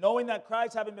with him, knowing that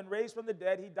Christ, having been raised from the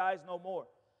dead, he dies no more.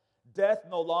 Death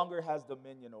no longer has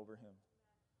dominion over him.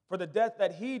 For the death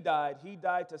that he died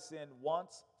to sin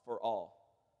once for all.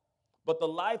 But the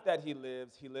life that he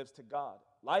lives to God.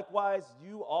 Likewise,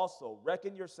 you also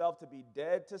reckon yourself to be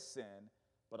dead to sin,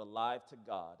 but alive to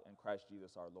God in Christ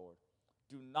Jesus our Lord.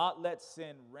 Do not let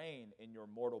sin reign in your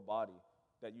mortal body,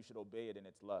 that you should obey it in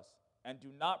its lust. And do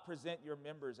not present your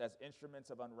members as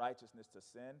instruments of unrighteousness to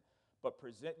sin, but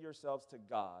present yourselves to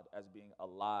God as being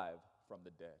alive from the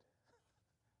dead.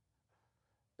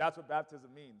 That's what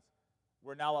baptism means.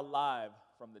 We're now alive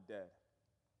from the dead.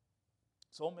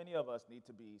 So many of us need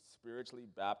to be spiritually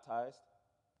baptized.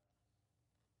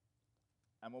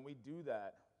 And when we do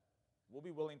that, we'll be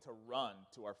willing to run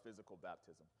to our physical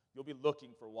baptism. You'll be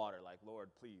looking for water, like, Lord,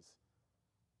 please.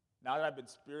 Now that I've been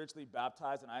spiritually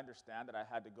baptized and I understand that I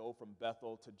had to go from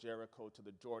Bethel to Jericho to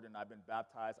the Jordan, I've been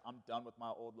baptized, I'm done with my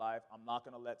old life. I'm not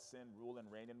going to let sin rule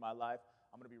and reign in my life.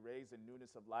 I'm going to be raised in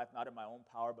newness of life, not in my own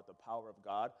power, but the power of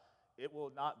God. It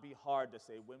will not be hard to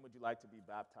say, when would you like to be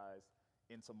baptized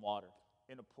in some water,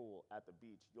 in a pool, at the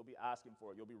beach? You'll be asking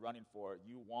for it. You'll be running for it.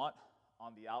 You want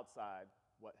on the outside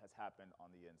what has happened on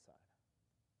the inside.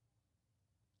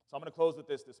 So I'm going to close with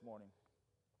this morning.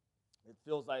 It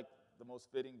feels like the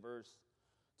most fitting verse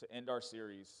to end our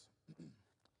series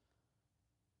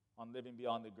on living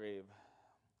beyond the grave.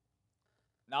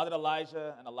 Now that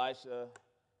Elijah and Elisha,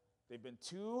 they've been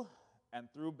to and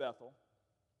through Bethel,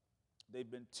 they've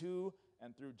been to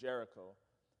and through Jericho,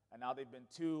 and now they've been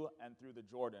to and through the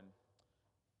Jordan.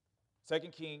 2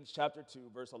 Kings chapter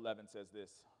 2, verse 11 says this,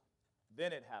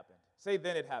 then it happened. Say,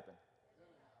 then it happened.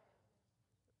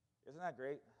 Isn't that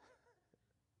great?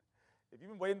 If you've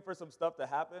been waiting for some stuff to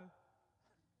happen,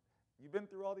 you've been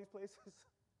through all these places?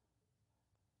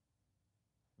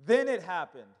 Then it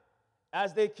happened,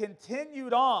 as they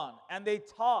continued on and they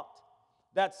talked,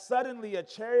 that suddenly a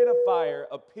chariot of fire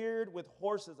appeared with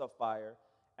horses of fire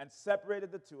and separated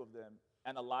the two of them,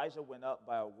 and Elijah went up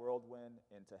by a whirlwind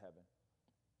into heaven.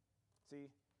 See,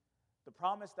 the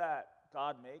promise that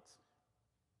God makes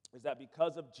is that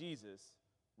because of Jesus,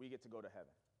 we get to go to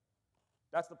heaven.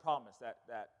 That's the promise,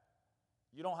 that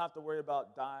you don't have to worry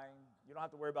about dying. You don't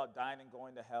have to worry about dying and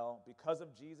going to hell. Because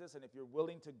of Jesus, and if you're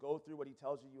willing to go through what he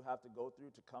tells you you have to go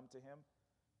through to come to him,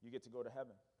 you get to go to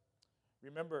heaven.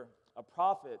 Remember, a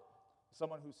prophet is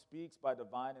someone who speaks by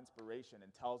divine inspiration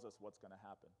and tells us what's going to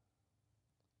happen.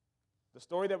 The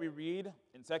story that we read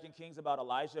in 2 Kings about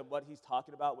Elijah and what he's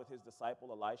talking about with his disciple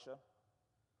Elisha,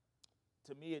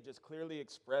 to me it just clearly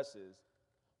expresses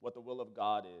what the will of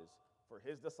God is for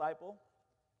his disciple,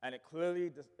 and it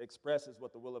clearly expresses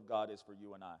what the will of God is for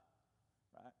you and I.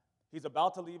 Right? He's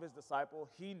about to leave his disciple.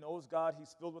 He knows God.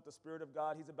 He's filled with the Spirit of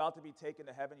God. He's about to be taken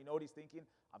to heaven. You know what he's thinking?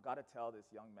 I've got to tell this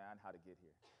young man how to get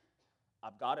here.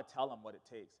 I've got to tell him what it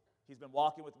takes. He's been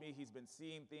walking with me. He's been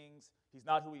seeing things. He's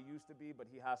not who he used to be, but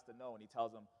he has to know. And he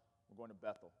tells him, we're going to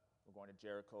Bethel, we're going to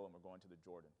Jericho, and we're going to the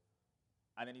Jordan.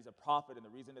 And then he's a prophet, and the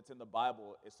reason it's in the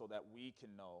Bible is so that we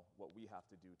can know what we have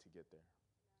to do to get there.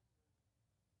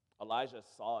 Elijah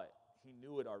saw it. He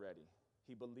knew it already.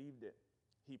 He believed it.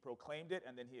 He proclaimed it,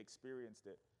 and then he experienced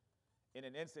it. In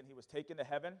an instant, he was taken to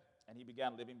heaven, and he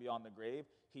began living beyond the grave.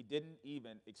 He didn't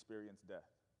even experience death.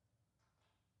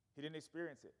 He didn't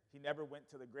experience it. He never went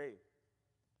to the grave.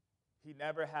 He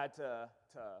never had to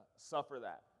suffer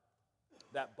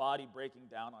that body breaking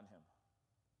down on him.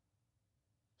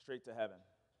 Straight to heaven.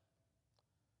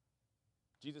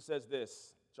 Jesus says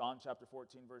this, John chapter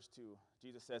 14, verse 2.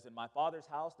 Jesus says, in my Father's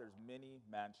house, there's many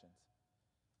mansions.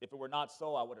 If it were not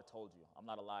so, I would have told you. I'm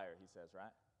not a liar, he says,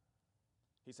 right?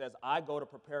 He says, I go to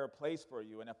prepare a place for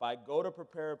you, and if I go to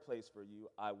prepare a place for you,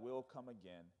 I will come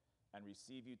again and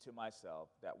receive you to myself,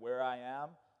 that where I am,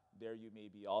 there you may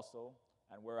be also,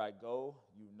 and where I go,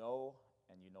 you know,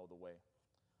 and you know the way.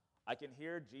 I can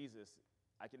hear Jesus,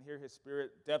 I can hear his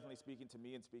Spirit definitely speaking to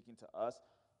me and speaking to us,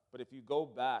 but if you go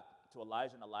back to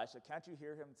Elijah and Elisha, can't you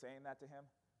hear him saying that to him?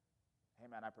 Hey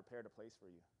man, I prepared a place for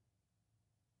you.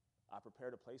 I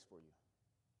prepared a place for you.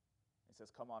 He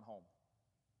says, come on home.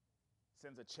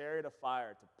 Sends a chariot of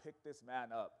fire to pick this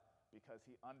man up because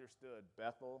he understood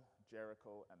Bethel,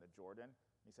 Jericho, and the Jordan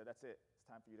He said, that's it. It's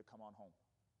time for you to come on home.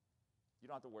 You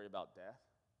don't have to worry about death.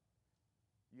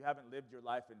 You haven't lived your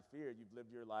life in fear. You've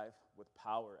lived your life with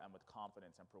power and with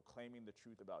confidence and proclaiming the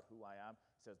truth about who I am.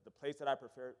 He says, the place that I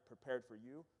prepared for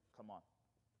you, come on.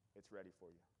 It's ready for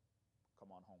you.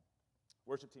 Come on home.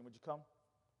 Worship team, would you come?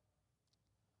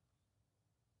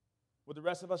 Would the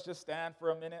rest of us just stand for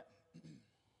a minute?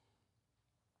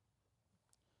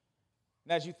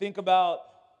 And as you think about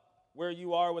where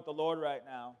you are with the Lord right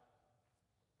now,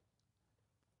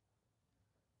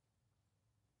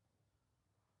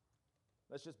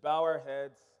 let's just bow our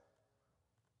heads.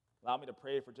 Allow me to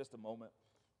pray for just a moment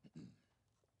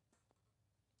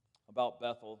about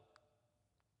Bethel,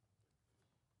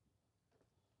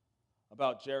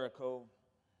 about Jericho,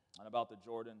 and about the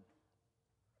Jordan.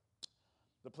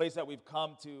 The place that we've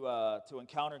come to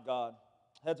encounter God.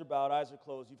 Heads are bowed, eyes are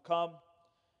closed. You've come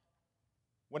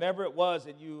whenever it was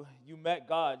and you met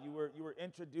God, you were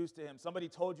introduced to him. Somebody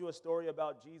told you a story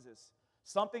about Jesus.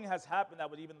 Something has happened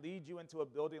that would even lead you into a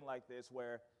building like this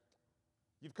where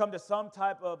you've come to some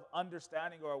type of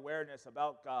understanding or awareness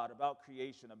about God, about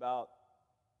creation, about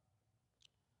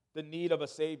the need of a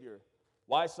Savior,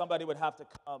 why somebody would have to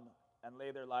come and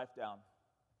lay their life down,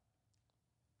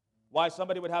 why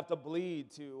somebody would have to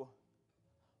bleed to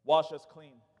wash us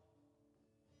clean.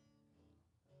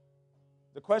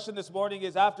 The question this morning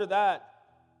is, after that,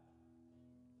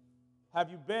 have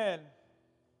you been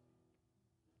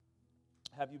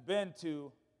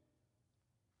to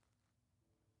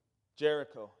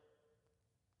Jericho?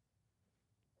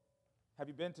 Have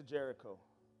you been to Jericho?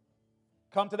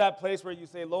 Come to that place where you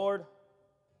say, Lord,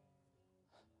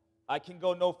 I can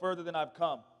go no further than I've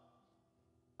come.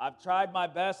 I've tried my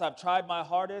best. I've tried my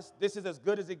hardest. This is as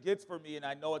good as it gets for me, and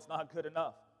I know it's not good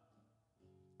enough.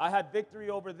 I had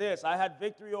victory over this. I had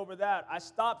victory over that. I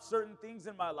stopped certain things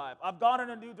in my life. I've gone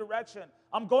in a new direction.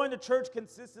 I'm going to church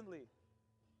consistently.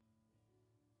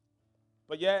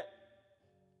 But yet,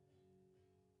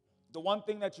 the one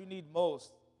thing that you need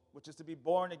most, which is to be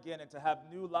born again and to have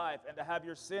new life and to have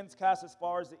your sins cast as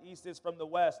far as the east is from the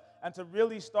west and to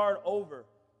really start over,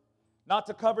 not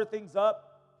to cover things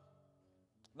up,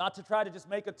 not to try to just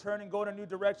make a turn and go in a new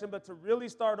direction, but to really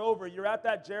start over. You're at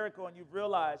that Jericho and you've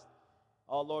realized,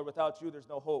 oh, Lord, without you, there's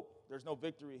no hope. There's no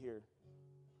victory here.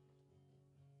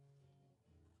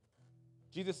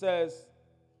 Jesus says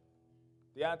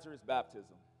the answer is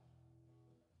baptism.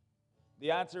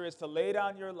 The answer is to lay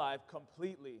down your life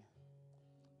completely.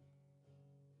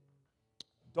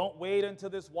 Don't wade into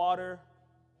this water.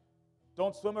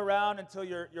 Don't swim around until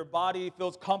your body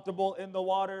feels comfortable in the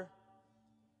water.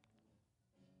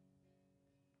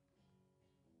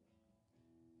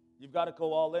 You've got to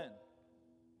go all in.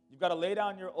 You've got to lay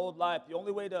down your old life. The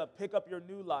only way to pick up your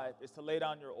new life is to lay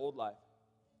down your old life.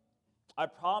 I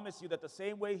promise you that the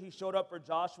same way he showed up for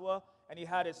Joshua and he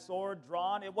had his sword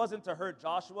drawn, it wasn't to hurt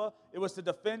Joshua. It was to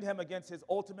defend him against his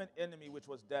ultimate enemy, which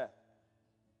was death.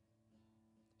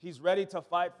 He's ready to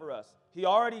fight for us. He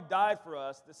already died for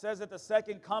us. It says at the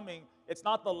second coming, it's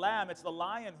not the lamb, it's the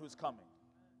lion who's coming.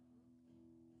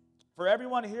 For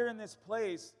everyone here in this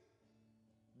place,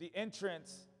 the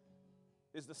entrance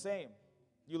is the same.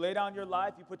 You lay down your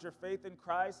life, you put your faith in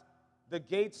Christ, the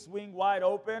gates swing wide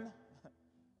open,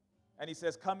 and he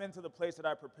says, come into the place that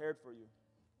I prepared for you.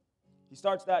 He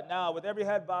starts that now with every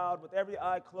head bowed, with every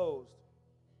eye closed.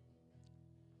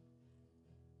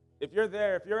 If you're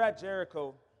there, if you're at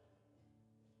Jericho,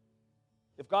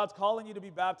 if God's calling you to be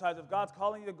baptized, if God's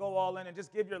calling you to go all in and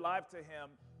just give your life to him,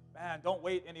 man, don't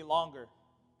wait any longer.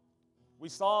 We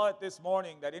saw it this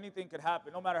morning that anything could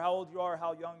happen, no matter how old you are,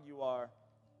 how young you are.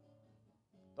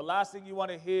 The last thing you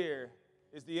want to hear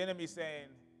is the enemy saying,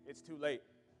 it's too late.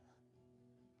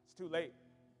 It's too late.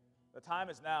 The time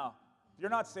is now. If you're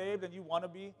not saved and you want to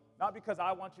be, not because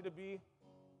I want you to be,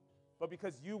 but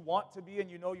because you want to be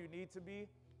and you know you need to be,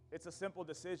 it's a simple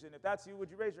decision. If that's you, would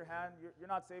you raise your hand? You're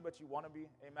not saved, but you want to be.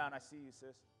 Amen. I see you,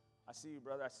 sis. I see you,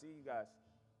 brother. I see you guys.